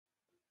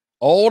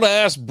Old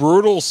ass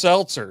brutal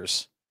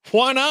seltzers.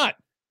 Why not?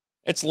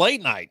 It's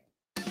late night.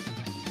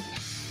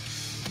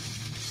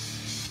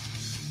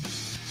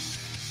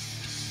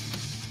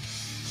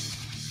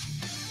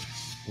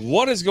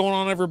 What is going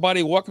on,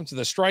 everybody? Welcome to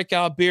the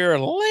Strikeout Beer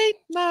Late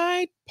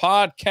Night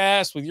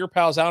Podcast with your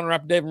pals Alan,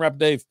 Rapid Dave, and Rapid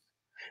Dave.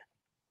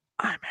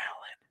 I'm Alan.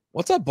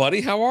 What's up,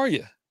 buddy? How are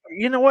you?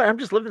 You know what? I'm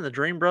just living the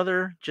dream,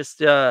 brother.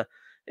 Just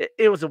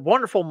it was a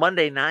wonderful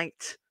Monday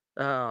night.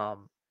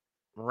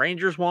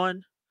 Rangers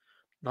won,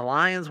 the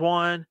Lions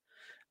won.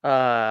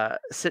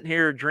 Sitting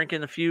here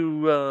drinking a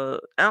few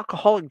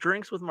alcoholic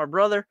drinks with my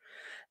brother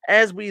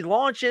as we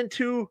launch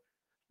into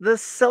the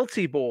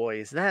Seltzy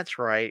boys. That's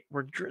right.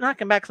 We're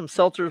knocking back some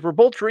seltzers. We're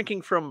both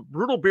drinking from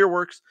Brutal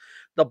Beerworks,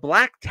 the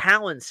Black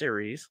Talon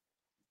series.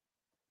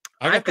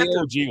 I've got the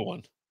OG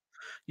one.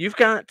 You've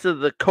got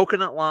the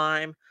coconut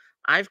lime.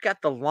 I've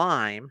got the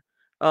lime.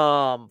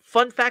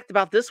 Fun fact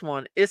about this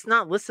one, it's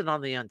not listed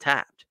on the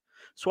Untapped.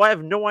 So I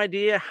have no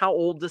idea how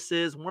old this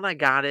is, when I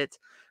got it.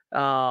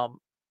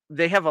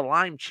 They have a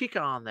lime chica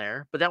on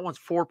there, but that one's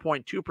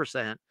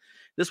 4.2%.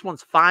 This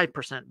one's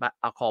 5% by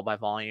alcohol by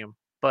volume.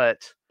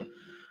 But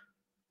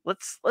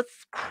let's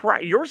cry.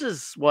 Yours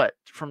is what,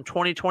 from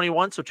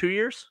 2021, so 2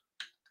 years?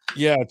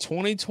 Yeah,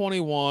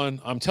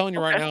 2021. I'm telling you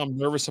right now, I'm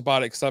nervous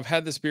about it because I've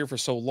had this beer for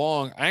so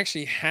long. I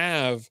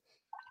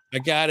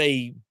got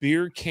a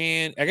beer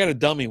can. I got a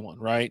dummy one,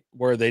 right?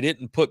 Where they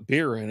didn't put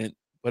beer in it,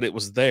 but it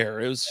was there.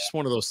 It was just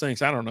one of those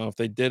things. I don't know if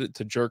they did it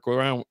to jerk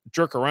around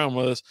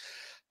with us,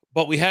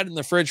 but we had it in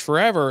the fridge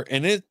forever.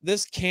 And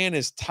this can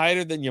is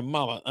tighter than your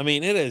mama. I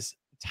mean, it is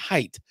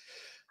tight.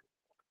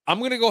 I'm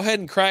going to go ahead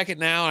and crack it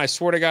now. I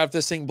swear to God, if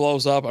this thing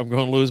blows up, I'm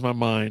going to lose my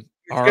mind.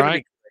 All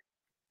right.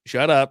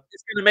 Shut up.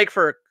 It's going to make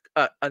for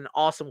an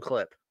awesome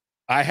clip.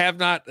 I have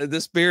not.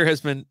 This beer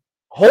has been.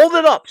 Hold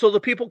it up so the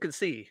people can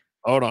see.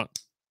 Hold on.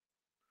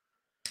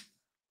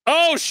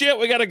 Oh shit!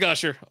 We got a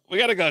gusher. We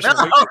got a gusher.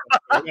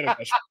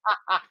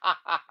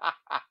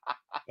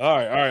 All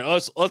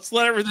right. Let's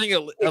let everything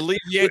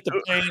alleviate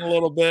the pain a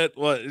little bit.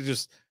 What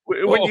just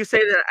when you say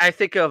that, I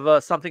think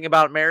of Something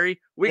About Mary.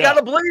 We got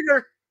a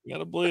bleeder. We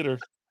got a bleeder.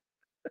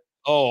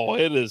 Oh,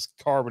 it is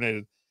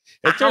carbonated.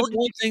 If there's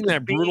one thing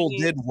that Brutal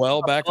did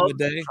well back in the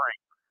day.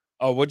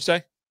 Oh, what'd you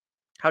say?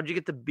 How'd you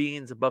get the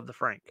beans above the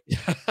Frank?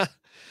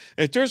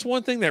 If there's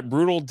one thing that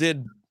Brutal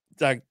did,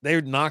 like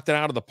they knocked it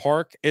out of the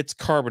park, it's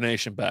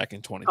carbonation back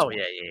in 2020. Oh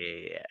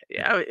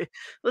yeah.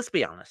 Let's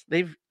be honest.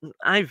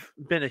 I've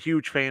been a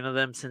huge fan of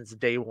them since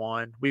day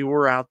one. We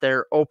were out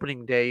there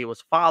opening day. It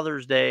was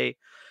Father's Day.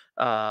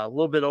 A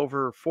little bit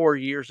over 4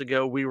 years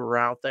ago, we were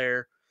out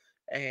there,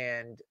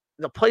 and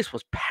the place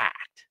was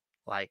packed.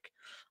 Like,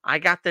 I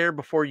got there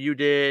before you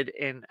did,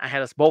 and I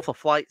had us both a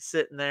flight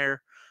sitting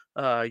there.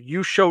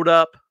 You showed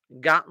up,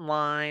 got in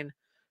line,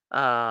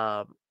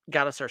 got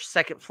us our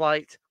second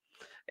flight.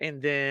 And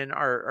then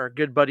our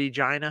good buddy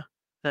Gina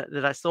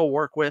that I still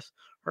work with,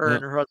 her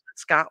and her husband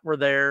Scott were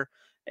there.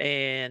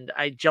 And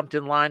I jumped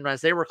in line as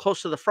they were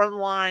close to the front of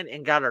the line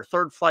and got our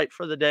third flight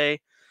for the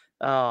day.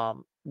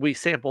 We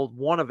sampled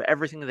one of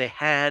everything they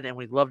had, and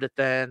we loved it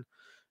then.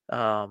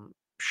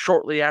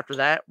 Shortly after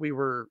that, we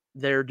were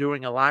there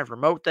doing a live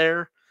remote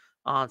there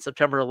on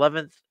September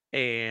 11th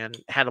and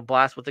had a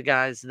blast with the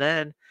guys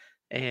then,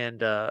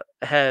 and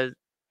had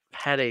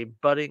a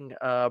budding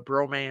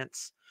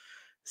bromance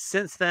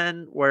since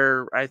then,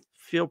 where I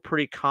feel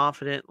pretty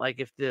confident, like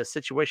if the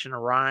situation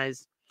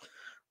arises,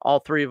 all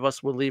three of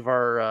us would leave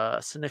our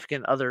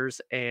significant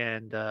others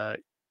and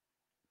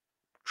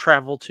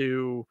travel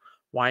to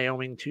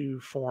Wyoming to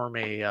form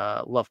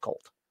a love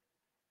cult.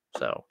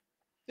 So,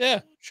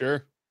 yeah,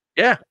 sure.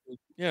 Yeah,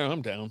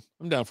 I'm down.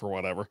 I'm down for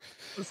whatever.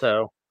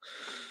 So,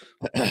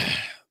 it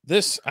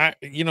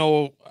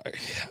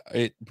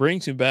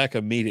brings me back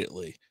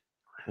immediately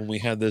when we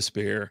had this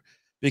beer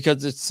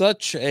because it's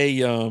such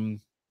a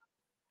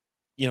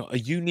a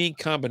unique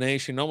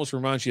combination. Almost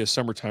reminds you of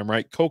summertime,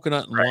 right?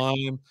 Coconut and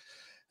lime.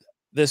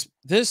 This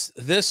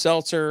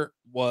seltzer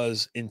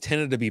was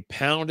intended to be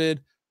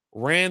pounded,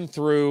 ran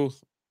through,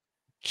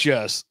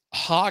 just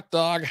hot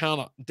dog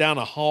down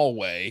a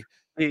hallway.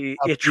 You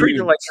treat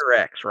her like your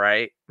ex,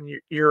 right?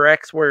 Your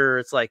ex, where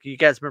it's like you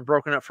guys have been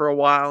broken up for a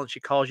while, and she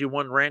calls you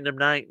one random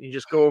night, and you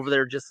just go over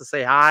there just to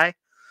say hi.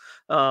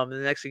 And the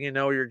next thing you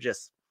know, you're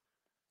just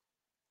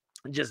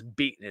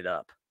beating it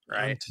up.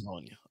 Right.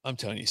 I'm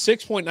telling you,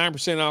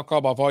 6.9%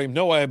 alcohol by volume,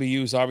 no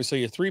IBUs,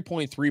 obviously a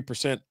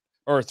 3.3%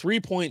 or a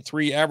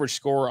 3.3 average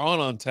score on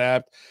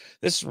Untapped.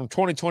 This is from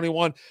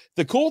 2021.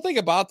 The cool thing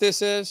about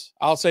this is,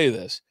 I'll say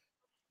this,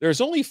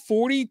 there's only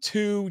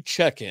 42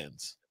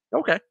 check-ins.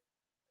 Okay.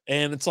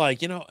 And it's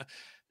like,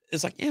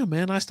 it's like, yeah,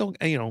 man, I still,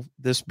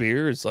 this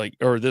beer is like,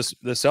 or this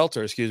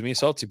seltzer, excuse me,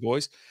 Seltzy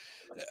boys,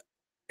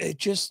 it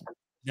just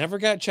never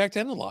got checked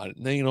in a lot.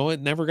 It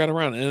never got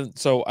around. And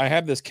so I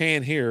have this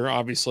can here,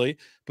 obviously,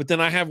 but then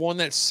I have one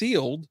that's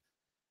sealed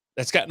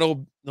that's got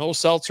no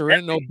seltzer in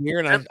it, no beer.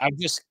 And I've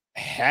just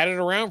had it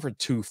around for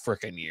 2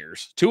 freaking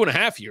years,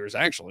 2.5 years,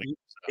 actually.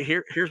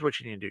 Here's what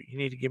you need to do. You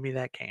need to give me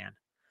that can,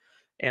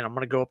 and I'm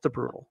going to go up to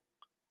Brutal,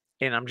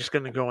 and I'm just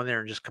gonna go in there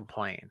and just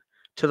complain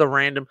to the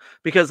random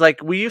because like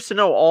we used to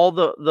know all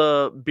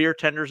the beer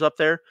tenders up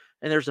there,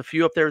 and there's a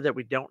few up there that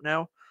we don't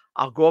know.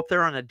 I'll go up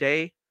there on a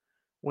day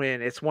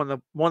when it's one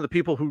of the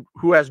people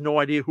who has no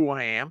idea who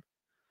I am,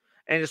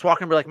 and just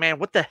walk and be like, man,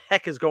 what the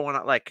heck is going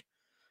on? Like,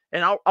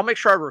 and I'll make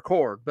sure I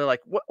record, but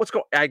like, what's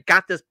going? I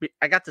got this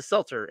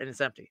seltzer and it's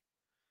empty,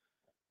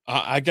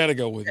 I got to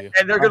go with you.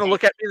 and they're gonna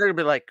look at me. They're gonna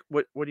be like,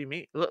 what do you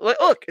mean?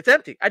 Look, it's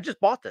empty. I just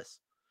bought this.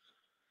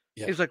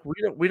 Yeah. He's like,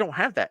 we don't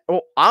have that.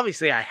 Oh,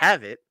 obviously I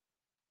have it.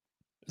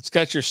 It's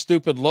got your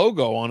stupid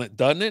logo on it,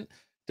 doesn't it?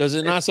 Does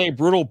it not say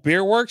Brutal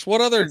Beerworks? What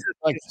other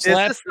like Is this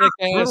slapstick not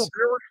brutal ass?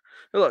 beer?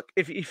 Look,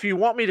 if you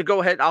want me to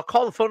go ahead, I'll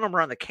call the phone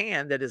number on the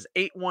can that is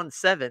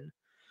 817-666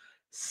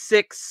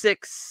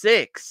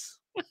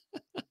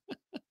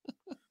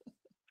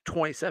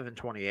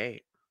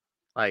 2728.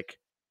 Like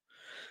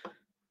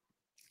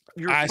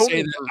your I phone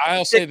say that number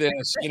I'll is say this,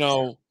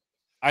 666.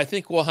 I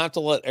think we'll have to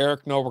let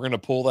Eric know we're gonna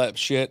pull that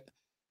shit.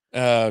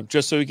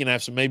 Just so we can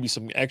have maybe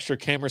some extra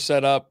camera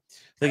set up.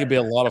 I think it'd be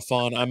a lot of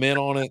fun. I'm in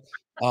on it.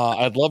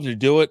 I'd love to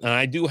do it. And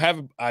I do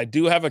have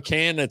a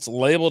can that's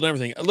labeled and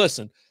everything.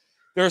 Listen,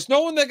 there's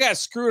no one that got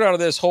screwed out of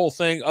this whole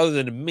thing other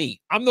than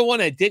me. I'm the one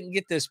that didn't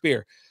get this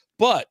beer.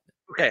 But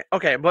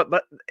Okay, but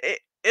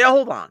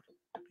hold on.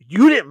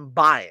 You didn't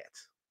buy it.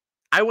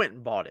 I went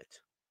and bought it.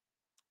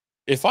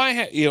 if I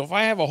had, if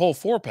I have a whole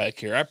 4-pack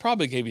here, I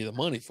probably gave you the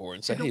money for it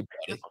and You said, don't "Hey,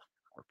 have buddy,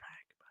 a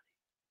 4-pack,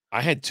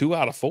 I had 2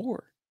 out of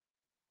 4.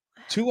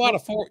 2 out buddy.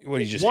 of 4. What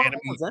you just One of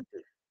handed them me? was empty.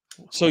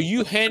 So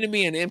you handed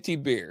me an empty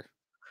beer.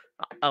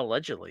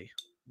 Allegedly.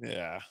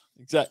 Yeah,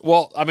 exactly.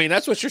 Well, I mean,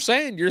 that's what you're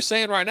saying. You're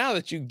saying right now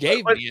that you But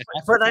gave but me a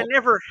half a but I full.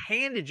 never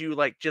handed you,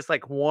 like, just,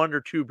 like, 1 or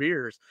 2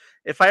 beers.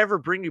 If I ever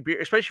bring you beer,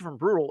 especially from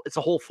Brutal, it's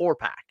a whole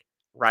 4-pack,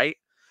 right?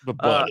 But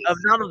buddy, Of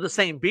not of the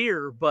same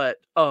beer, but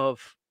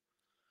of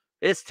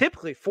it's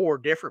typically 4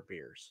 different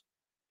beers.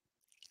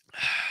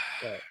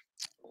 But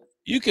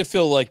you could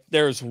feel like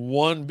there's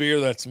one beer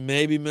that's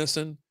maybe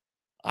missing.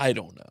 I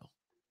don't know.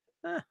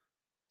 eh,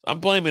 I'm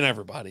blaming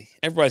everybody.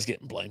 Everybody's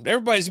getting blamed.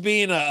 Everybody's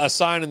being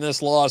assigned in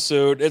this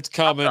lawsuit. It's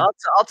coming.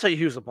 I'll tell you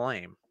who's to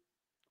blame.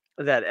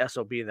 That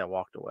SOB that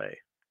walked away,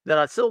 that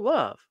I still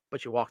love,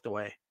 but you walked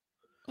away,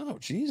 Oh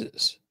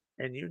Jesus!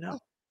 and you know.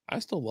 I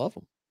still love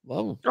them.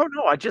 Love them. Oh,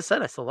 no, I just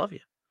said I still love you,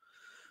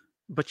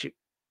 but you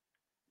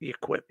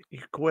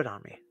quit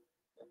on me.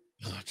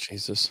 Oh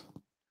Jesus!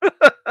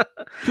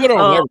 Put on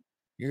Um, there.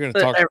 You're gonna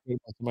but talk about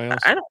somebody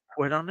else. I don't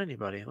quit on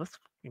anybody. Let's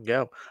fucking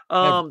go.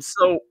 Never.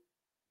 So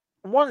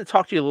I wanted to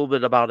talk to you a little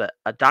bit about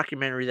a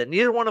documentary that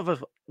neither one of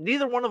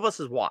us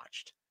has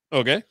watched.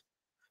 Okay.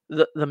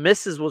 The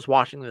missus was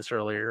watching this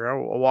earlier. I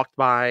walked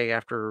by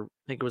after I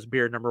think it was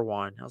beer number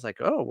one. I was like,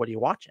 "Oh, what are you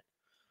watching?"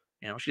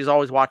 She's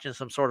always watching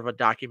some sort of a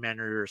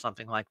documentary or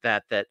something like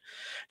that that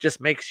just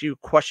makes you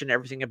question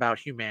everything about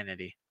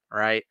humanity,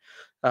 right?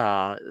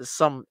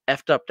 Some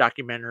effed up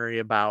documentary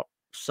about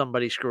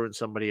somebody screwing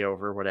somebody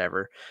over,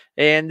 whatever.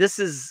 And this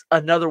is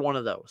another one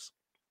of those.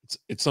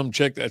 It's some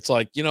chick that's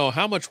like,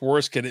 how much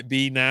worse can it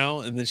be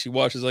now? And then she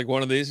watches like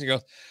one of these and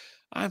goes,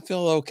 I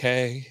feel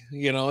okay.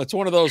 It's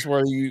one of those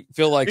where you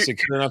feel like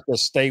secure enough to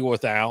stay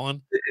with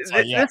Alan. It's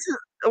like, yeah,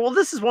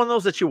 This is one of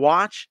those that you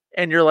watch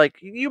and you're like,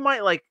 you might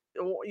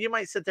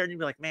sit there and you'd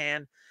be like,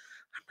 man,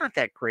 I'm not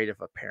that great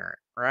of a parent,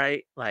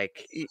 right?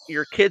 Like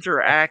your kids are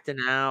acting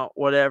out,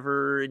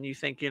 whatever, and you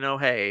think,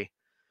 hey,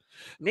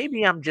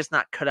 maybe I'm just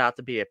not cut out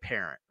to be a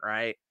parent,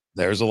 right?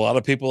 there's a lot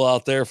of people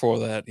out there for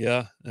that.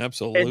 Yeah, And then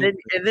absolutely.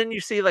 and then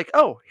you see like,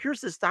 oh, here's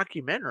this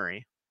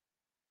documentary.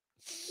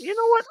 You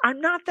know what?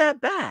 I'm not that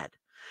bad.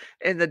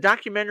 And the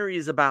documentary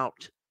is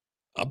about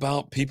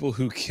About people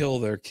who kill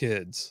their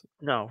kids.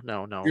 no,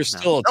 no, no, You're no,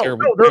 still a no,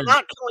 terrible no. They're parent.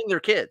 not killing their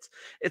kids.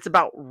 It's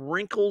about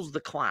Wrinkles the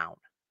clown.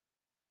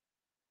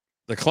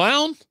 The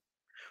clown?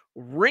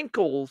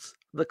 Wrinkles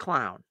the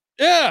clown.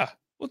 Yeah.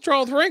 What's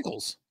wrong with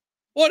Wrinkles?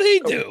 What'd he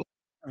So do?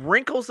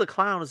 Wrinkles the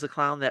clown is the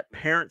clown that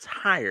parents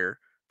hire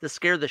to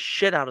scare the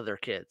shit out of their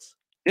kids.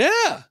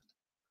 Yeah.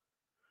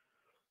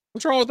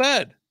 What's wrong with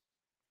that?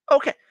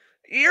 Okay,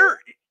 your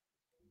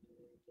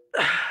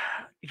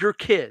your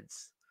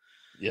kids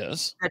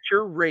Yes. that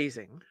you're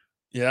raising,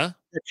 Yeah.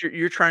 that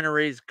you're trying to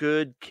raise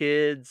good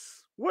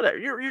kids, whatever.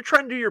 You're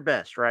trying to do your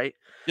best, right?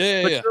 Yeah.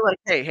 Yeah. But Yeah. you're like,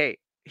 hey,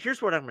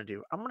 here's what I'm gonna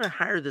do. I'm gonna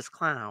hire this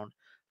clown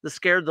to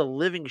scare the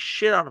living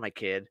shit out of my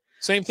kid.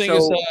 Same thing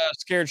as So,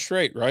 Scared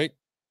Straight, right?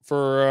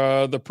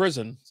 For the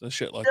prison and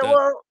shit like that.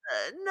 well,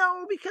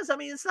 no, because I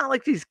mean, it's not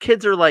like these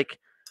kids are like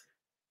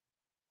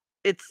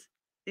it's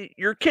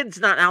your kid's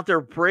not out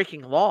there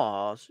breaking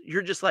laws.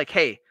 You're just like,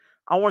 hey,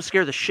 I want to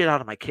scare the shit out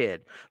of my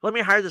kid. Let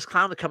me hire this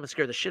clown to come and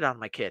scare the shit out of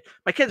my kid.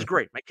 My kid's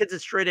great. My kid's a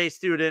straight A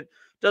student,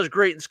 does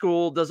great in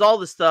school, does all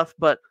this stuff,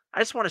 but I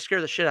just want to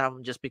scare the shit out of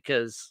him just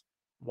because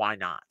why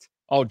not?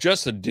 Oh,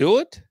 just to do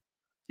it?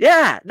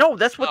 Yeah, no,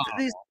 that's what Oh,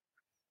 these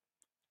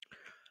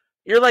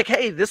you're like,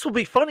 hey, this will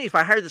be funny if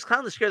I hire this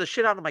clown to scare the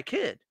shit out of my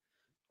kid.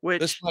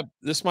 Which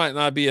this might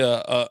not be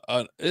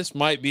this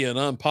might be an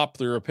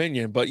unpopular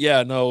opinion, but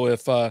yeah, no,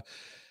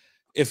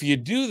 if you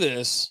do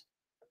this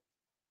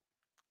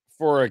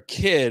for a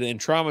kid and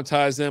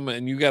traumatize them,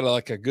 and you got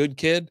like a good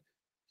kid,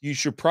 you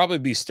should probably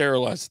be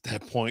sterilized at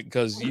that point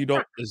because you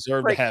don't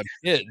deserve to Like, have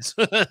kids.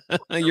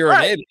 You're an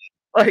right. idiot.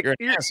 Like, You're an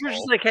you're just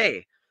asshole. like,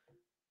 "Hey,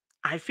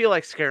 I feel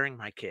like scaring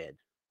my kid.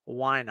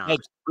 Why not?" Like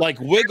You're like,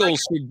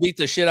 Wiggles should beat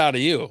the shit out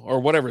of you or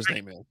whatever his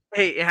name is.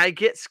 "Hey," and I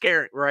get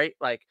scared, right?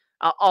 Like,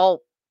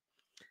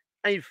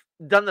 I've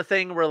done the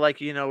thing where, like,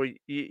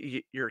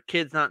 your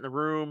kid's not in the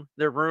room,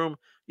 their room,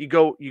 you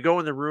go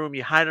in the room,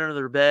 you hide under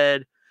their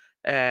bed,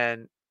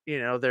 and,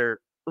 they're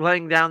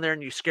laying down there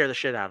and you scare the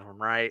shit out of them,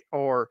 right?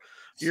 Or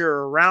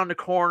you're around the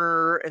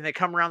corner and they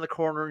come around the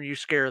corner and you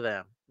scare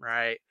them,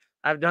 right?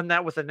 I've done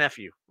that with a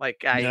nephew.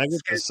 Like, I mean, I I get the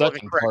scared the living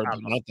second crap part, out but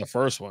of not the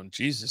first one.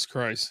 Jesus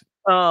Christ.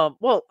 him.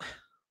 Well,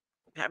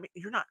 I mean,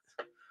 you're not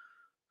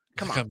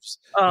come Like on. you're just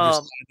Um,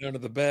 sitting under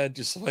the bed,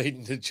 just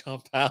waiting to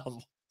jump out.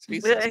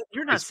 Jesus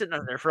You're not Christ. sitting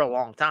under there for a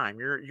long time.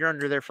 You're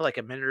under there for like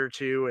a minute or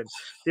two, and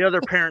the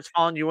other parents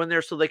following you in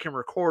there so they can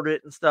record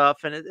it and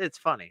stuff, and it's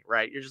funny,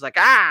 right? You're just like,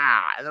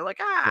 "Ah!" And they're like,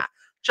 Yeah. "Ah!"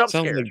 Jump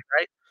Sounds scares, like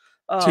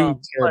right? 2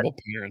 But terrible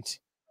parents.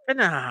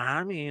 nah,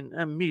 I mean,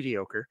 I'm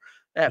mediocre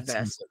at That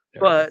sounds best. like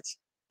terrible.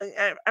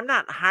 But I'm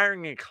not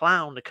hiring a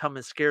clown to come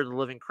and scare the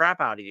living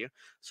crap out of you,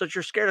 so that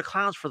you're scared of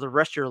clowns for the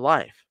rest of your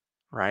life,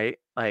 right?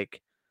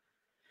 Like,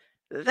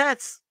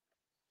 that's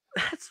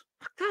that's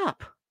fucked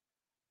up,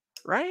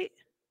 right?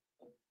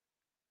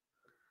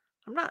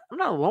 I'm not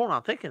alone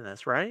on thinking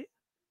this, right?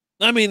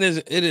 I mean,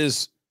 it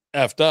is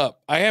effed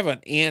up. I have an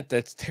aunt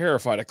that's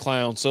terrified of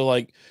clowns. So,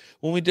 like,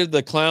 when we did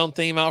the clown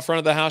theme out front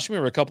of the house, you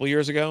remember a couple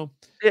years ago?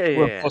 Yeah, yeah, We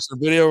were yeah. posting a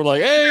video, we're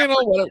like, Did "Hey, that you know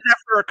for what?" did that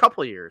for a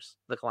couple of years,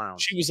 the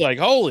clowns. She was like,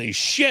 "Holy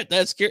shit,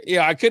 that's scary."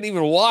 Yeah, I couldn't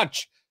even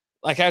watch.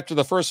 Like, after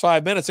the first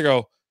 5 minutes, I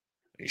go,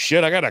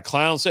 "Shit, I got a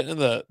clown sitting in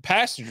the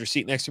passenger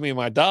seat next to me in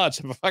my Dodge.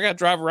 If I got to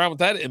drive around with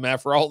that in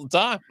MF for all the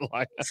time."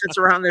 Like, Sits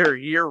around there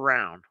year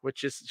round,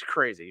 which is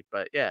crazy,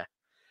 but yeah.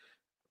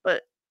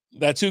 But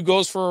that's who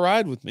goes for a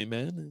ride with me,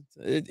 man.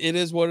 It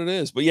is what it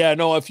is. But yeah,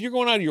 no, if you're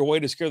going out of your way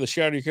to scare the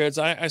shit out of your kids,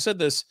 I said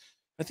this,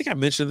 I think I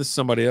mentioned this to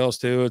somebody else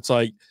too. It's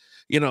like,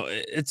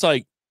 it's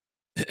like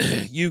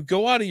you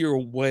go out of your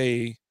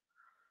way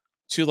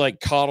to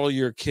like coddle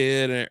your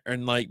kid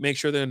and like make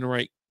sure they're in the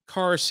right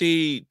car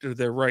seat or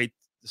the right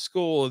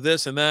school or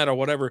this and that or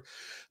whatever.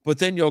 But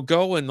then you'll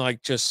go and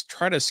like just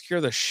try to scare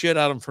the shit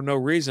out of them for no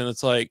reason.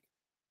 It's like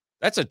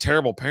that's a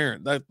terrible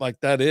parent.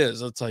 That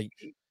is. It's y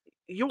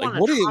you like wanna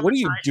what are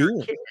you traumatize your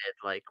doing? kid,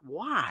 like,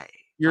 why?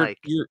 You're Like,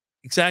 you're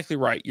exactly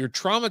right. You're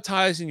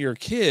traumatizing your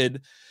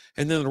kid,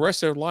 and then the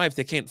rest of their life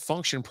they can't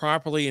function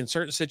properly in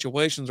certain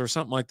situations or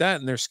something like that,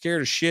 and they're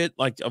scared of shit,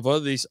 like of all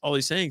these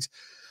things.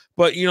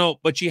 But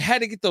but you had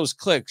to get those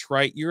clicks,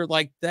 right? You're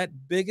like that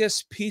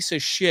biggest piece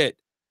of shit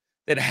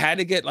that had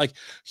to get like,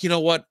 you know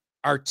what,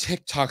 our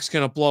TikTok's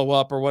gonna blow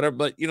up or whatever.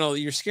 But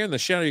you're scaring the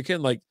shit out of your kid.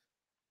 Like,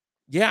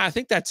 yeah, I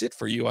think that's it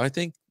for you. I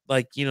think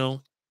like,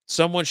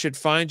 someone should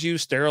find you,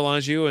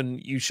 sterilize you,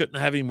 and you shouldn't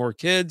have any more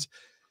kids.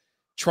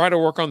 Try to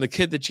work on the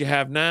kid that you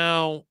have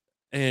now.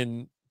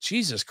 And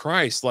Jesus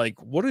Christ, like,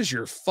 what is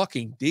your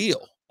fucking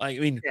deal? Like, I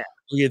mean, yeah,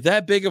 are you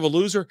that big of a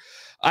loser?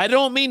 I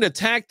don't mean to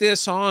tack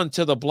this on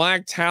to the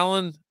Black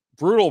Talon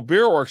Brutal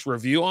Beerworks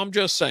review. I'm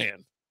just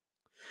saying.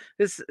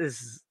 this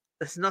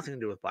has nothing to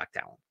do with Black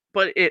Talon,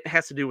 but it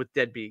has to do with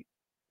deadbeat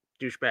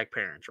douchebag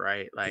parents,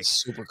 right? Like,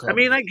 It's super I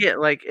mean, I complicated. get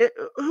like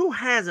who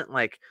hasn't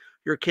like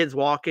your kids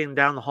walking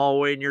down the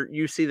hallway and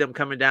you see them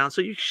coming down,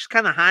 so you just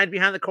kind of hide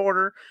behind the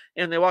corner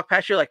and they walk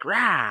past you like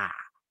rah,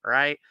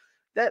 right?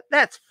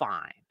 That's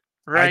fine,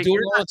 I right? do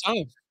it all the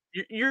time.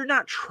 You're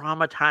not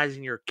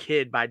traumatizing your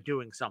kid by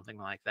doing something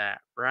like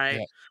that, right?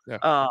 Yeah.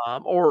 Yeah.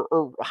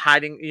 Or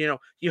hiding,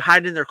 you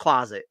hide in their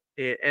closet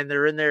and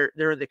they're in there,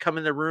 they come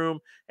in the room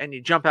and you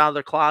jump out of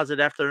their closet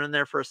after they're in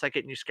there for a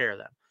second and you scare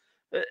them.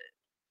 Uh,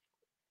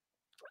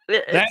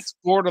 It's That's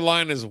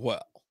borderline as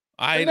well.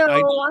 no, I I don't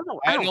think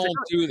don't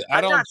do that.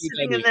 I don't do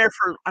that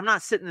either. I'm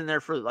not sitting in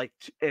there for like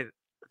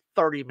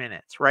 30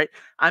 minutes, right?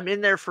 I'm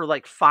in there for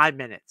like 5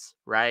 minutes,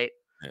 right?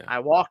 Yeah. I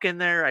walk in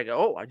there, I go,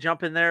 "Oh," I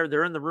jump in there,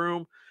 they're in the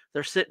room,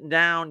 they're sitting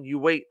down, you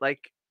wait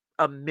like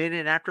a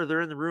minute after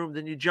they're in the room,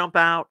 then you jump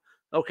out.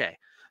 Okay.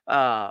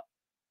 Uh,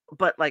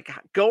 but like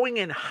going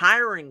and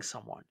hiring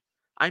someone,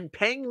 I'm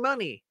paying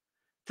money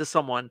to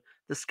someone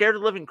to scare the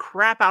living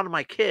crap out of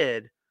my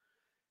kid.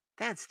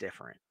 That's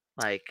different.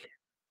 Like,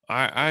 do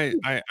I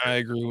better.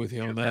 agree with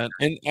you Do on better.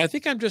 that, and I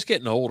think I'm just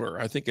getting older.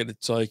 I think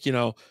it's like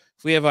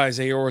if we have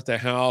Isaiah over at the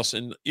house,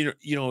 and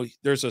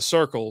there's a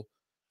circle,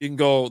 you can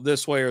go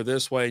this way or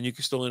this way, and you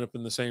can still end up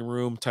in the same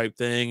room type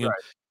thing, and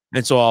Right.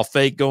 and so I'll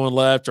fake going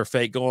left or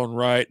fake going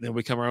right, and then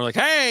we come around like,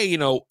 hey,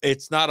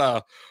 it's not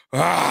a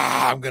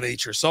I'm gonna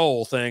eat your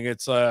soul thing.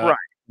 It's Right.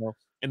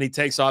 and he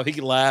takes off. He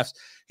laughs.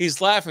 He's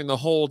laughing the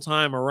whole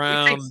time He thinks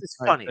around it's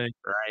type funny, thing.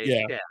 right?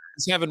 Yeah. Yeah.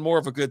 He's having more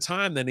of a good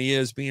time than he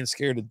is being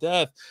scared to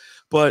death.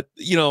 But,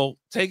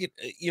 take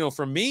it,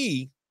 from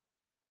me,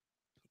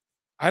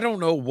 I don't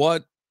know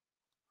what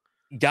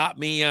got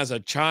me as a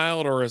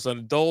child or as an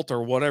adult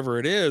or whatever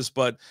it is,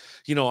 but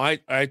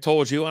I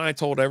told you and I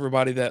told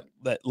everybody that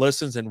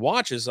listens and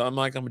watches, I'm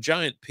like, I'm a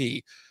giant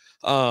P.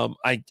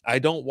 I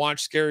don't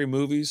watch scary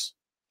movies.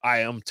 I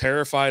am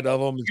terrified of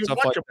them and You stuff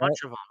watch like a that.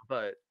 bunch of them,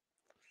 but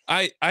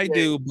I yeah,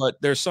 do, but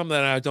there's some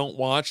that I don't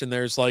watch, and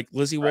there's like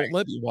Lizzie won't right.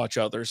 let me watch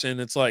others, and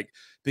it's like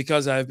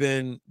because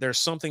there's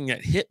something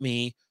that hit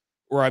me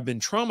where I've been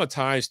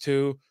traumatized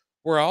to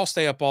where I'll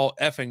stay up all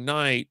effing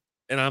night,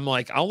 and I'm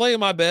like, I'll lay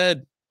in my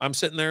bed. I'm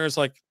sitting there as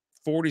like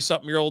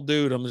 40-something-year-old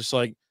dude. I'm just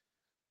like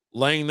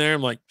laying there.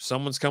 I'm like,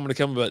 someone's coming to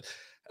come, but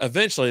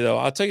eventually, though,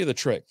 I'll tell you the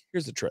trick.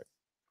 Here's the trick.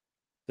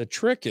 The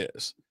trick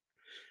is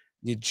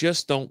you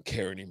just don't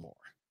care anymore.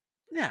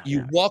 Yeah, You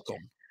yeah.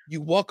 welcome.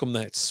 You welcome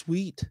that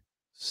sweet,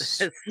 It's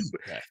sweet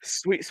death.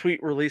 sweet,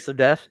 sweet release of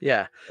death.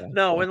 Yeah. Yeah,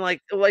 No, yeah, and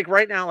like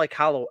right now, like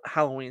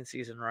Halloween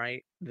season,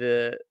 right?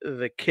 The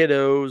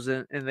kiddos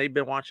and they've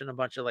been watching a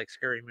bunch of like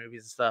scary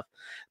movies and stuff.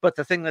 But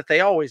the thing that they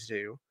always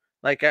do,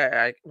 like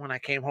I when I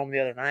came home the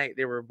other night,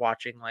 they were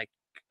watching like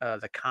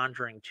The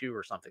Conjuring 2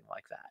 or something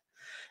like that.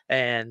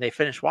 And they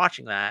finished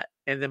watching that,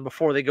 and then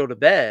before they go to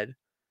bed,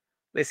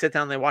 they sit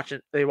down, they watch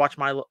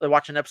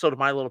an episode of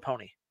My Little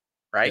Pony,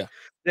 right?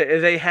 yeah,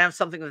 They have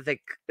something that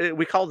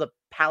we call the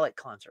palate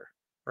cleanser,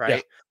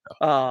 yeah,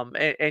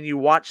 right? And you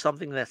watch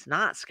something that's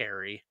not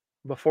scary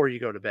before you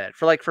go to bed.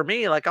 For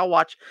me, like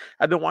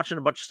I've been watching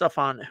a bunch of stuff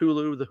on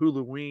Hulu, the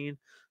Huluween,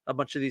 a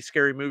bunch of these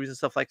scary movies and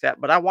stuff like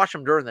that. But I watch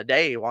them during the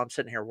day while I'm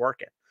sitting here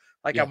working.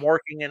 Like yeah. I'm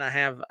working and I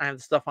have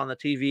stuff on the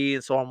TV,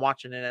 and so I'm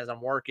watching it as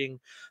I'm working,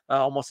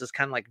 almost as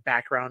kind of like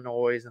background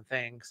noise and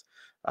things.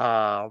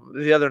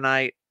 The other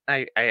night,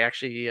 I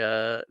actually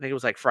I think it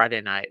was like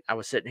Friday night. I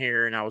was sitting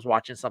here and I was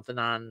watching something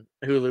on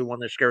Hulu, one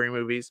of the scary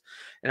movies,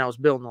 and I was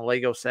building a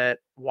Lego set,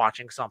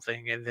 watching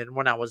something, and then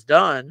when I was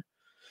done,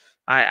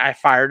 I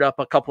fired up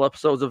a couple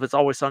episodes of It's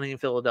Always Sunny in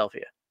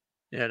Philadelphia.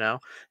 You know,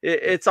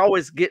 it's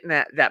always getting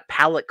that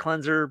palate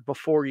cleanser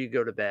before you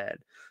go to bed.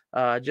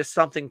 Just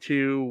something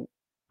to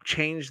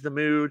change the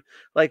mood.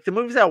 Like the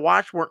movies I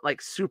watched weren't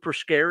like super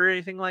scary or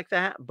anything like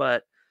that,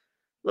 but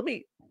let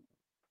me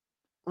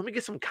let me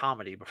get some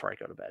comedy before I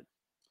go to bed.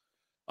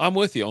 I'm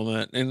with you on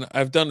that, and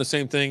I've done the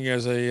same thing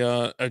as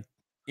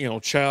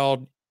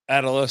child,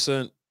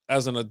 adolescent,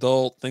 as an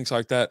adult, things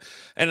like that,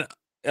 and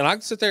I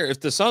can sit there if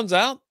the sun's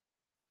out,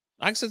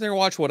 I can sit there and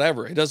watch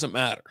whatever. It doesn't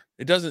matter.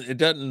 It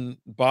doesn't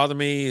bother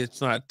me.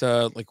 It's not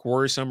like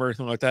worrisome or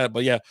anything like that.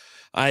 But yeah,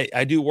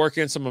 I do work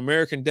in some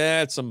American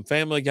Dad, some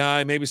Family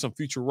Guy, maybe some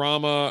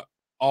Futurama,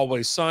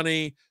 Always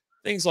Sunny,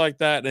 things like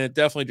that, and it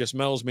definitely just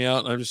mellows me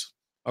out, and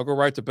I'll go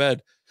right to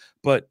bed.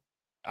 But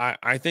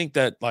I think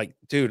that like,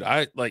 dude,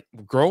 I like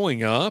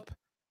growing up,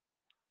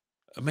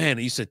 man,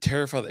 it used to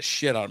terrify the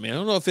shit out of me. I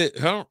don't know if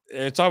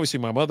it's obviously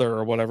my mother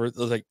or whatever.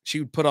 Like she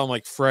would put on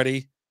like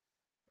Freddy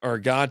or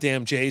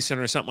goddamn Jason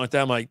or something like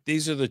that. I'm like,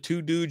 these are the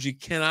two dudes you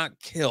cannot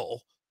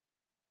kill.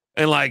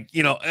 And like,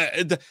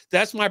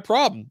 that's my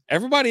problem.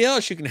 Everybody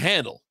else you can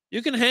handle.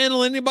 You can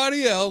handle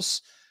anybody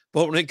else.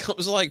 But when it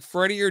comes to like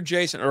Freddy or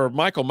Jason or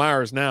Michael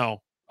Myers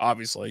now,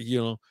 obviously,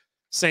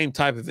 same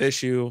type of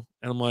issue.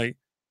 And I'm like,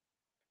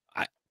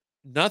 I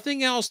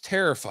nothing else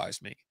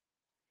terrifies me.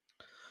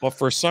 But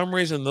for some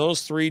reason,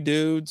 those three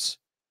dudes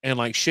and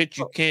like shit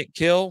you can't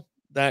kill,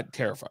 that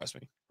terrifies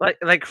me.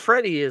 Like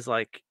Freddy is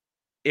like,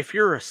 if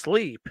you're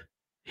asleep,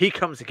 he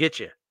comes to get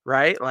you,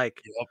 right? Like,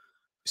 Yep.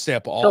 Stay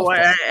up all so I,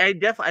 fuck. I I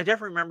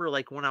definitely remember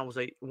like when I was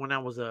a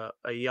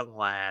young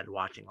lad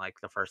watching like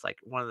the first like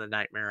one of the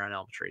Nightmare on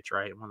Elm Streets,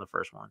 right? One of the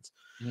first ones,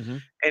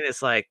 Mhm. and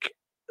it's like,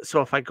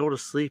 so if I go to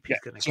sleep, Yeah, he's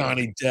gonna get me.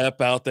 Johnny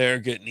Depp out there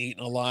getting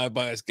eaten alive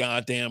by his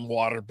goddamn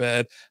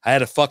waterbed. I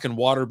had a fucking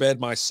waterbed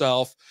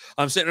myself.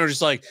 I'm sitting there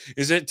just like,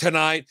 is it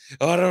tonight?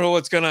 I don't know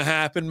what's gonna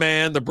happen,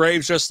 man. The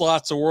Braves just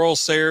lost the World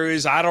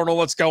Series. I don't know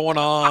what's going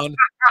on.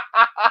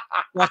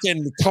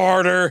 Fucking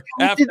Carter,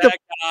 How F did the that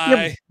damn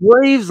guy.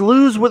 Braves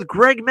lose with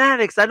Greg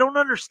Maddux? I don't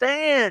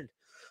understand.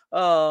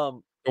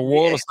 The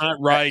world Yeah, is not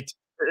right.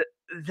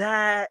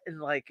 that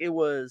and like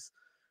you've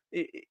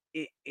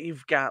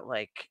got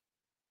like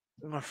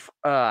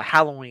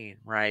Halloween,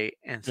 right?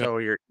 And Yeah. so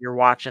you're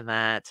watching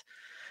that,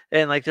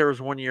 and like there was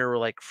one year where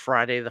like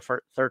Friday the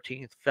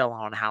 13th fell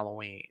on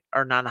Halloween,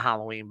 or not on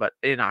Halloween, but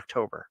in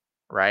October,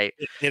 right?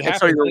 It And so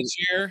happened you're this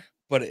year,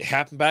 but it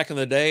happened back in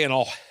the day and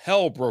all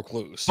hell broke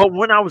loose. but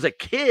when I was a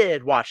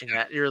kid watching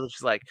that, you're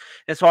just like,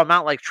 and so I'm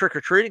out like trick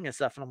or treating and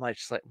stuff, and I'm like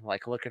just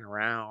like looking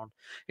around,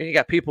 and you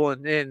got people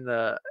in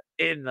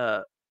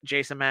the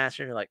Jason mask,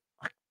 and you're like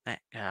that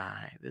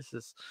guy. This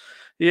is,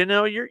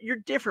 you're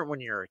different when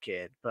you're a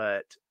kid,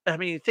 but I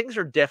mean things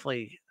are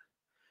definitely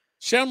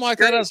Shit, I'm like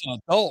that scary. as an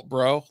adult,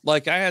 bro.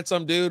 Like I had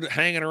some dude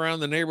hanging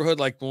around the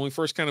neighborhood, like when we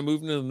first kind of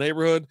moved into the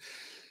neighborhood.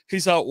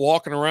 He's out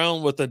walking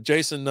around with the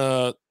Jason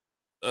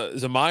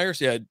is it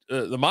Myers? Yeah,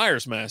 the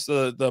Myers mask,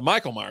 the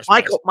Michael Myers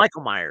mask.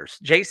 Michael Myers,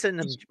 Jason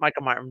and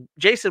Michael Myers.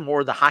 Jason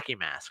wore the hockey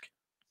mask.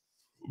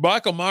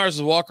 Michael Myers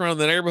is walking around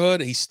the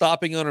neighborhood. He's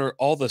stopping under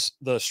all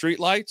the street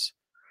lights,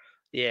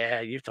 Yeah,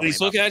 you've and told me he's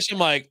about looking at you.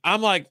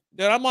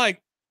 Dude, I'm like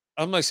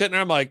sitting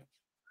there. I'm like,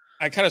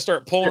 I kind of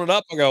start pulling it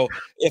up. I go,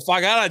 if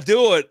I gotta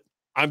do it,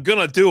 I'm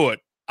gonna do it.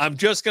 I'm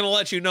just gonna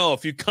let you know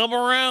if you come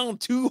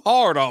around too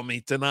hard on me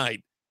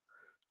tonight.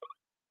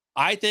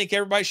 I think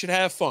everybody should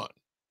have fun,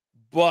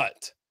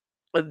 but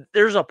But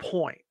there's a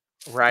point,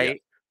 yeah.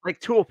 right? Like,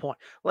 to a point.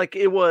 Like,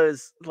 it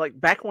was, like,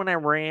 back when I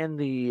ran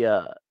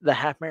the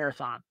half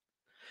marathon,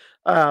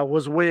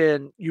 was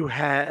when you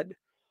had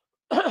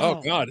Oh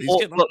the god, he's whole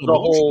getting all the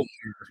emotional whole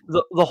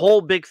here. the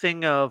whole big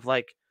thing of,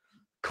 like,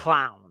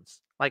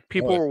 clowns. Like, Oh,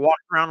 people were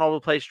walking around all the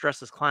place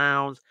dressed as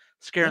clowns,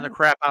 scaring the yeah.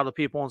 crap out of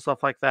people and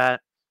stuff like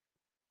that,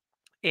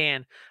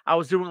 and I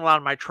was doing a lot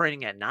of my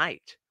training at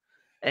night.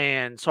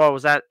 And so I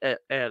was at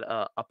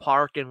a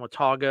park in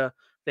Watauga.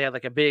 They had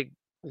like a big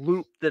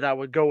loop that I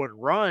would go and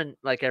run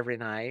like every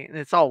night, and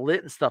it's all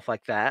lit and stuff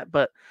like that.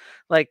 But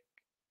like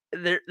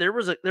there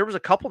was a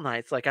couple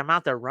nights like I'm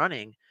out there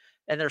running,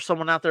 and there's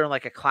someone out there in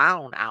like a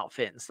clown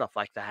outfit and stuff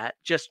like that,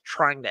 just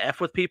trying to f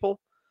with people.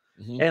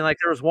 Mhm. And like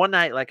there was one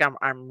night like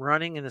I'm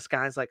running, and this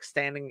guy's like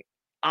standing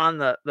on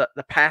the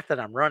path that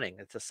I'm running.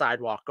 It's a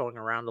sidewalk going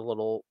around a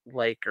little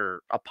lake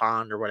or a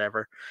pond or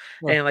whatever.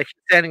 Right. And like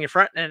he's standing in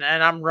front, and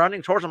I'm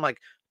running towards him like,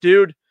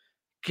 dude,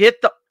 get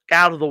the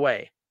out of the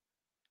way.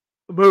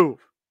 Move.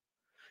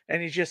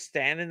 And he's just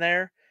standing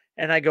there.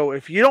 And I go,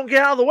 if you don't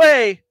get out of the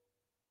way,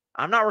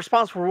 I'm not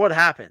responsible for what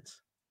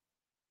happens.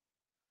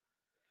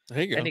 There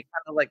you And go. he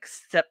kind of like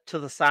stepped to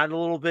the side a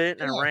little bit,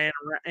 and I Yeah. ran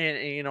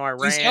and I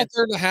He's ran out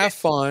there to have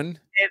fun,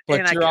 and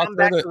but I you're out come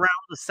there back to around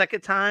the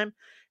second time,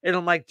 and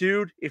I'm like,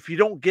 dude, if you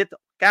don't get the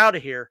out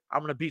of here,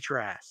 I'm gonna beat your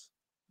ass.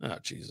 oh,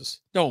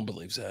 Jesus. No one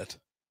believes that.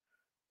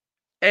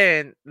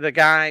 And the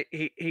guy,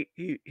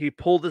 he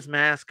pulled his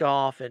mask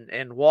off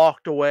and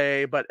walked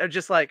away, but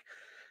just like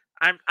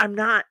I'm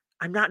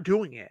not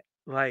doing it.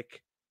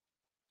 Like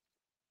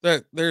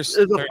That there's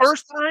the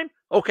first time,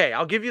 okay,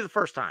 I'll give you the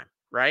first time,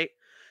 right?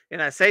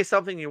 And I say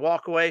something, you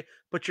walk away,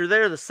 but you're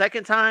there the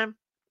second time,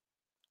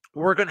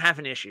 we're gonna have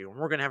an issue and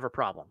we're gonna have a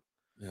problem.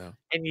 yeah,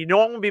 And you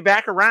know I'm gonna be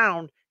back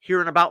around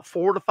here in about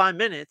 4 to 5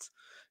 minutes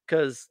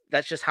because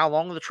that's just how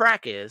long the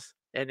track is.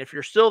 And if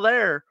you're still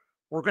there,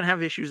 we're gonna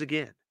have issues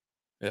again.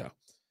 yeah.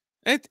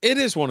 It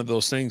is one of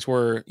those things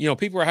where,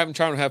 people are having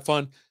trying to have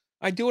fun.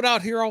 I do it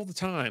out here all the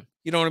time.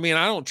 You know what I mean?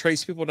 I don't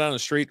trace people down the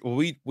street. Well,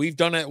 we've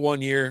done it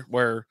one year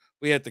where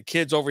we had the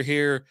kids over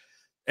here.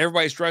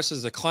 Everybody's dressed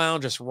as a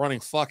clown, just running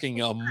fucking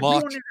We're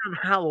amok. doing it on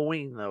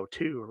Halloween though,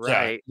 too, Yeah,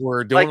 right? we're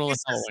Like doing it on this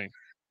is Halloween.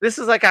 this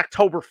is like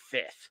October 5th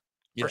or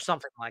Yeah,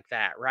 something like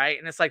that, right?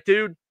 And it's like,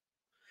 dude,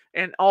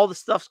 and all the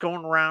stuff's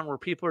going around where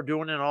people are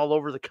doing it all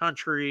over the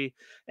country.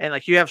 And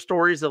like you have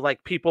stories of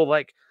like people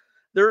like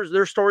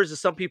there's stories of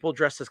some people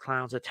dressed as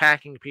clowns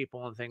attacking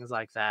people and things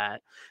like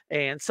that.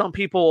 And some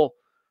people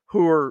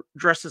who are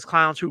dressed as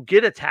clowns who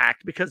get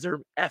attacked because they're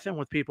effing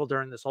with people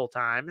during this whole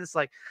time. It's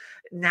like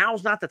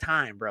now's not the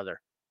time,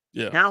 brother.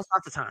 yeah. Now's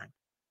not the time.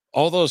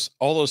 All those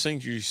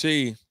things you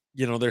see,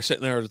 they're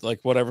sitting there like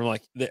whatever.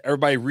 Like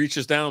everybody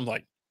reaches down. I'm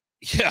like,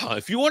 yeah,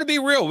 if you want to be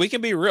real, we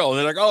can be real. And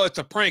they're like, oh, it's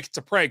a prank. It's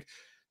a prank.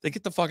 They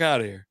get the fuck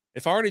out of here.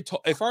 If I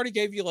already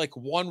gave you like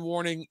one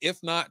warning, if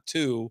not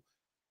two,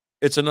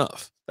 it's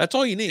enough. That's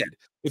all you need.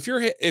 If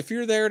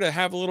you're there to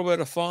have a little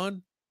bit of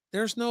fun,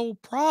 there's no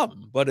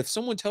problem. But if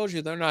someone tells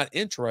you they're not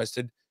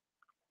interested,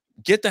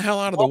 get the hell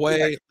out of the Walk away.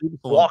 way. Leave us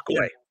alone. Walk Yeah,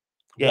 away.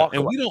 yeah. Walk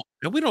And away.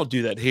 we don't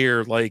do that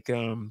here. Like,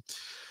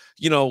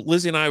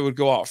 Lizzie and I would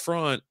go out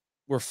front.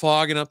 We're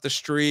fogging up the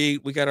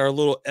street. We got our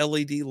little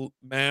LED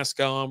mask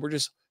on.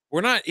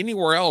 We're not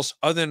anywhere else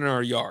other than in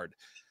our yard.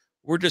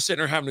 We're just sitting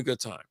there having a good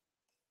time.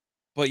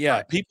 But yeah,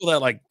 Right. people that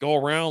like go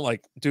around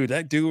like, dude,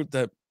 that dude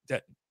that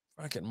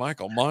fucking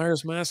Michael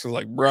Myers mask is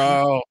like,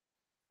 bro,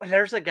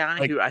 There's a guy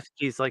like, who I think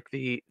he's like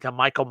the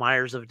Michael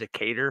Myers of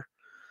Decatur,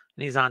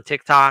 and he's on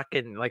TikTok,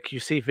 and like you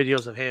see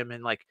videos of him,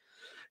 and like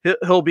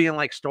he'll be in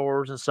like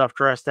stores and stuff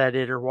dressed at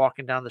it or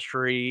walking down the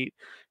street.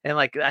 And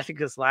like I think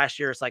this last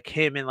year it's like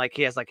him and like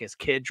he has like his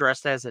kid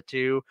dressed as it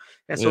too.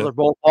 And so yeah, they're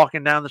both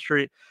walking down the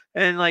street.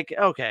 And like,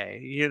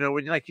 okay,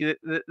 when like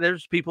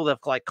there's people that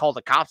like call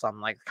the cops on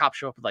 'em, like the cops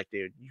show up and like,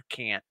 dude, you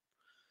can't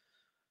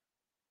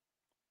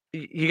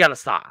you gotta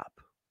stop.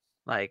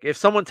 Like if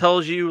someone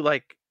tells you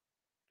like,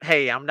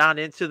 hey, I'm not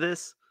into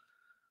this,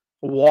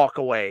 walk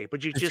away.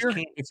 But you if just you're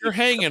can't if you're keep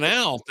hanging pushing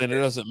out, then it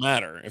it. doesn't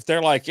matter. If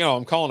they're like,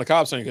 I'm calling the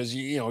cops on you because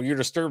you're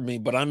disturbing me,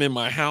 but I'm in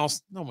my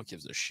house, no one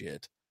gives a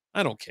shit.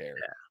 I don't care.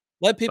 Yeah.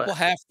 Let But people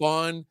have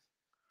fun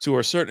to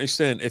a certain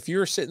extent. If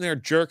you're sitting there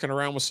jerking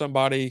around with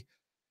somebody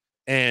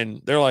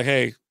and they're like,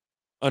 hey,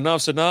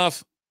 enough's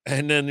enough,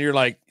 and then you're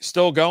like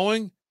still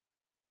going,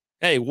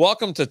 hey,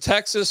 welcome to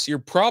Texas. You're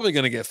probably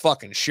gonna get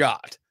fucking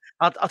shot.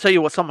 I'll tell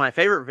you what some of my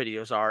favorite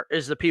videos are,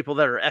 is the people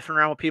that are effing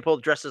around with people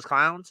dressed as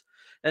clowns,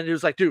 and it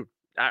was like, "Dude,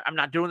 I'm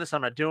not doing this,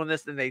 I'm not doing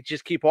this," and they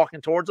just keep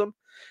walking towards them,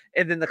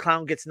 and then the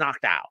clown gets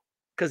knocked out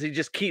because he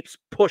just keeps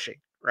pushing,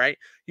 right?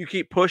 You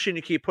keep pushing,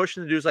 the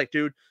dude's like,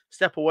 "Dude,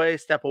 step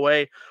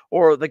away,"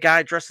 or the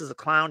guy dressed as a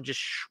clown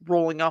just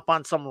rolling up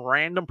on some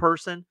random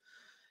person,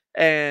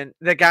 and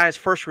the guy's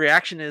first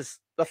reaction is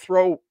the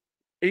throw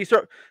he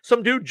throw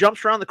some dude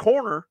jumps around the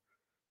corner,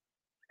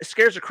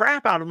 scares the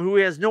crap out of him who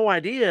he has no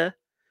idea,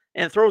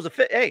 and throws a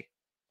fit. Hey,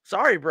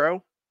 sorry,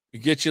 bro. You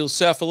get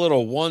yourself a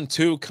little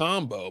 1-2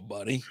 combo,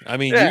 buddy. I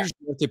mean, Yeah. usually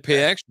you have to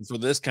pay extra for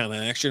this kind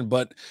of action,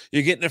 but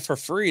you're getting it for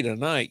free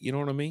tonight. You know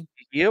what I mean?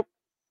 Yep.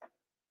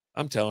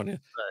 I'm telling you.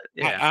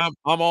 But I, yeah.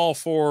 I'm all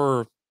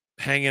for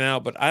hanging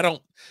out, but I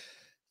don't.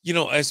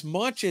 As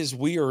much as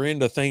we are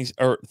into things,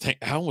 or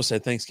I almost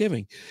said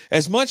Thanksgiving,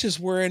 as much as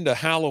we're into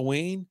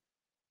Halloween,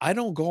 I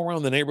don't go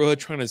around the neighborhood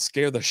trying to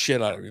scare the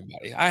shit out of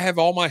everybody. I have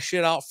all my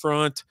shit out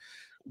front.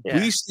 Yeah.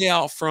 We stay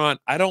out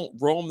front. I don't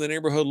roam the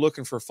neighborhood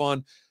looking for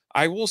fun.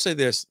 I will say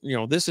this,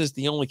 this is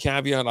the only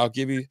caveat I'll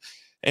give you.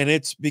 And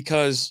it's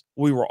because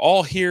we were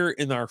all here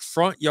in our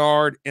front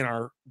yard, in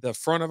the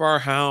front of our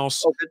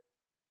house. Oh, good.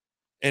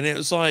 And it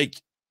was like,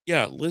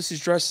 yeah, Lizzie's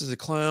dressed as a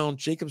clown.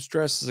 Jacob's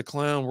dressed as a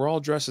clown. We're all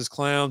dressed as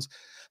clowns.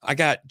 I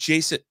got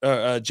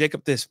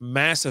Jacob this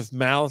massive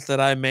mallet that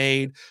I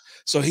made.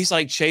 So he's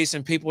like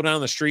chasing people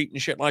down the street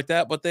and shit like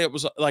that. But it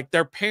was like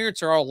their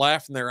parents are all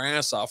laughing their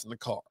ass off in the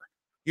car.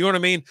 You know what I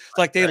mean?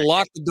 Like they Right.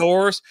 locked the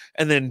doors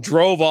and then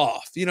drove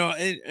off, Yeah.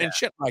 and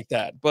shit like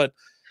that. But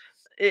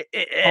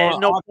At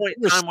no point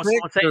in time was someone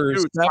saying,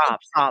 Snickers, "Dude,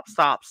 stop, stop,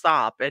 stop,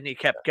 stop," and he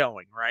kept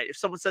going, right? If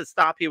someone said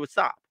stop, he would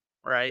stop,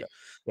 right?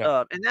 yeah,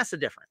 yeah. And that's the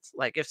difference.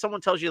 Like, if someone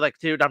tells you, like,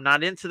 "Dude, I'm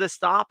not into this,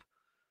 stop,"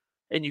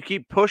 and you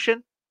keep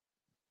pushing,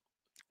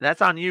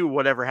 that's on you,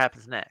 whatever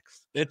happens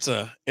next. It's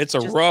a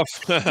Just rough,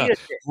 be a dick.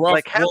 rough,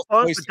 Like, have rough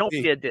fun, place but to don't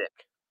be. be a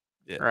dick,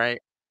 Yeah.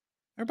 right?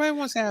 Everybody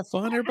wants to have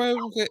fun. Everybody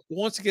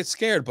wants to get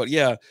scared. But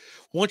yeah,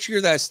 once you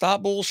hear that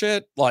stop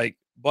bullshit, like,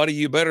 buddy,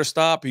 you better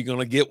stop. You're going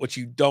to get what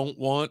you don't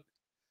want.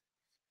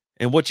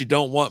 And what you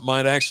don't want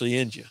might actually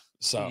end you.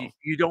 So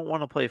You don't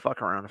wanna play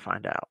fuck around and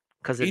find out,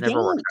 because it you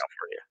never works don't. out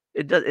for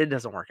you. It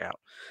doesn't work out.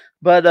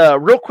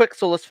 But, real quick,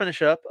 so let's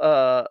finish up.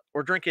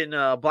 We're drinking,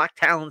 Black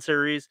Talon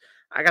series.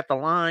 I got the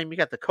lime, you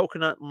got the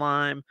coconut and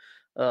lime,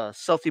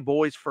 Salty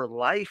Boys for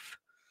life.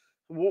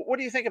 What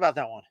do you think about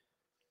that one?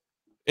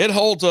 It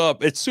holds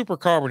up. It's super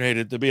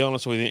carbonated, to be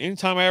honest with you.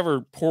 Anytime I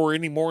ever pour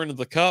any more into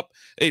the cup,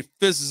 it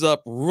fizzes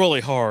up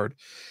really hard.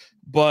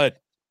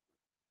 But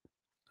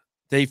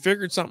they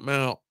figured something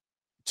out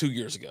 2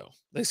 years ago.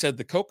 They said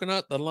the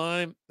coconut, the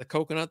lime,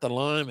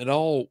 it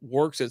all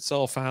works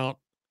itself out.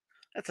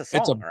 That's a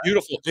song, right?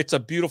 It's a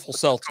beautiful With the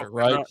seltzer,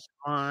 right? coconut,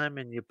 lime,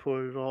 and you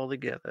put it all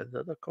together.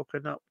 The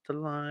coconut, the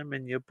lime,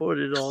 and you put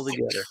it all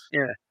together.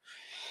 Yeah.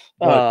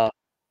 But Uh,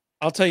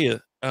 I'll tell you,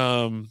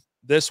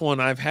 this one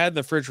I've had in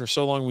the fridge for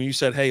so long. When you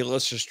said, "Hey,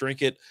 let's just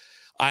drink it,"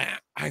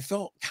 I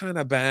felt kind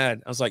of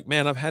bad. I was like,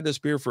 "Man, I've had this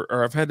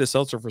I've had this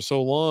seltzer for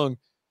so long.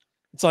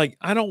 It's like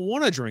I don't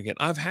want to drink it.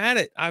 I've had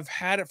it. I've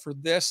had it for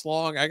this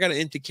long. I got an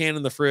empty can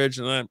in the fridge,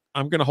 and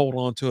I'm gonna hold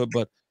on to it.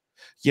 But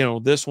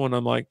this one,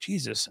 I'm like,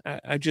 Jesus,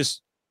 I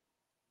just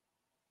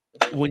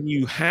when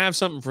you have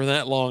something for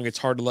that long, it's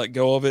hard to let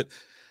go of it.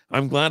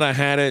 I'm glad I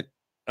had it.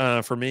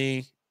 For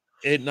me,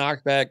 it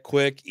knocked back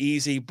quick,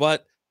 easy,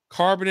 but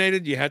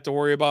carbonated. You have to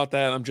worry about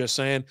that. I'm just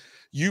saying,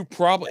 you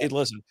probably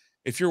listen.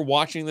 If you're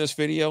watching this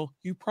video,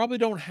 you probably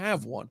don't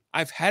have one.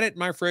 I've had it in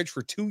my fridge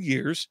for 2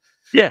 years.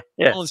 yeah,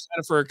 yeah. Alan's had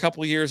it for a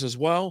couple of years as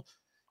well.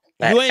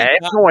 I You I ain't have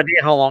got no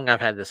idea how long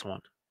I've had this one.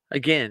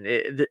 Again,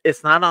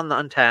 it's not on the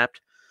Untapped.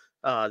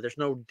 There's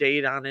no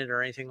date on it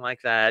or anything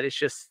like that. It's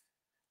just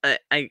I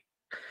I,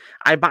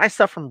 I buy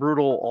stuff from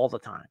Brutal all the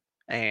time,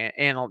 and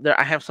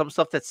I have some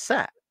stuff that's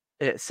set.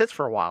 It sits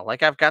for a while.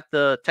 Like, I've got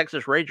the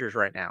Texas Rangers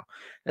right now.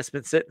 That's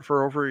been sitting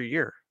for over a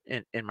year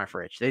in my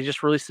fridge. They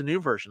just released a new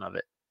version of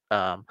it,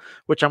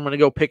 which I'm going to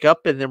go pick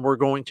up, and then we're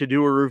going to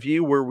do a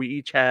review where we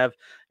each have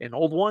an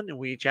old one and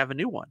we each have a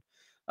new one.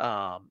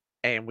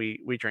 And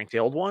we drink the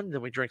old one,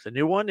 then we drink the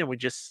new one, and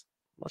let's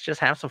just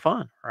have some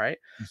fun, right?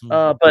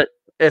 Mhm. But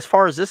as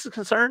far as this is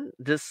concerned,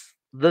 this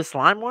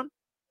lime one,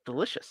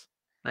 delicious.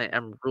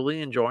 I'm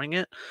really enjoying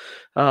it.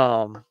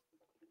 Um,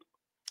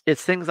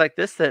 it's things like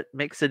this that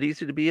makes it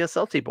easy to be a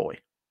salty boy.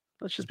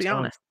 Let's I'm just be telling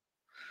honest.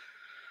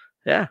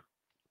 Yeah,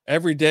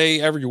 every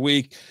day, every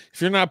week.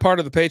 If you're not part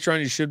of the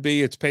Patreon, you should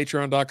be. It's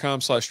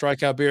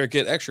patreon.com/strikeoutbeer.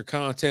 Get extra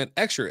content,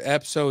 extra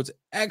episodes,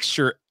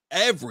 extra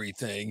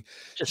everything.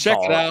 just Check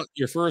it all out.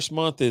 Your first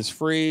month is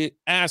free.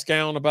 Ask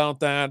Alan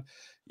about that.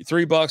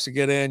 $3 to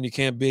get in. You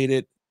can't beat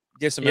it.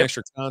 Get some yep,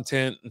 extra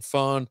content and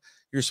fun.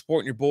 You're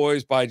supporting your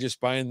boys by just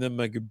buying them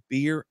a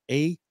beer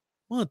a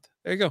month.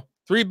 There you go.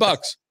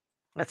 $3.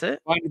 that's it.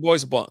 Buying your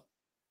boys a blunt.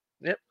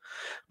 Yep.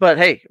 But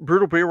hey,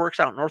 Brutal Beer Works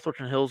out in North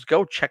Richland Hills.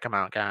 Go check them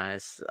out,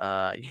 guys.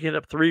 You hit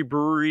up 3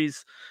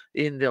 breweries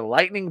in the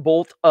lightning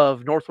bolt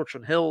of North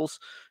Richland Hills.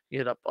 You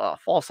hit up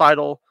False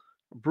Idol,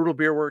 Brutal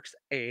Beer Works,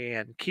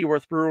 and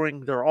Keyworth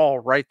Brewing. They're all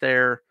right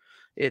there.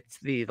 It's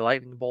the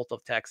lightning bolt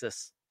of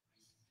Texas.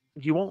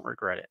 You won't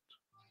regret it.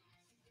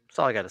 That's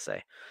all I got to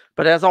say.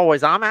 But as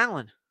always, I'm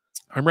Alan.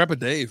 I'm Rapid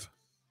Dave.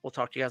 We'll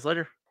talk to you guys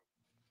later.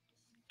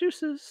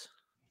 Deuces.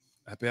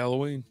 Happy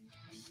Halloween.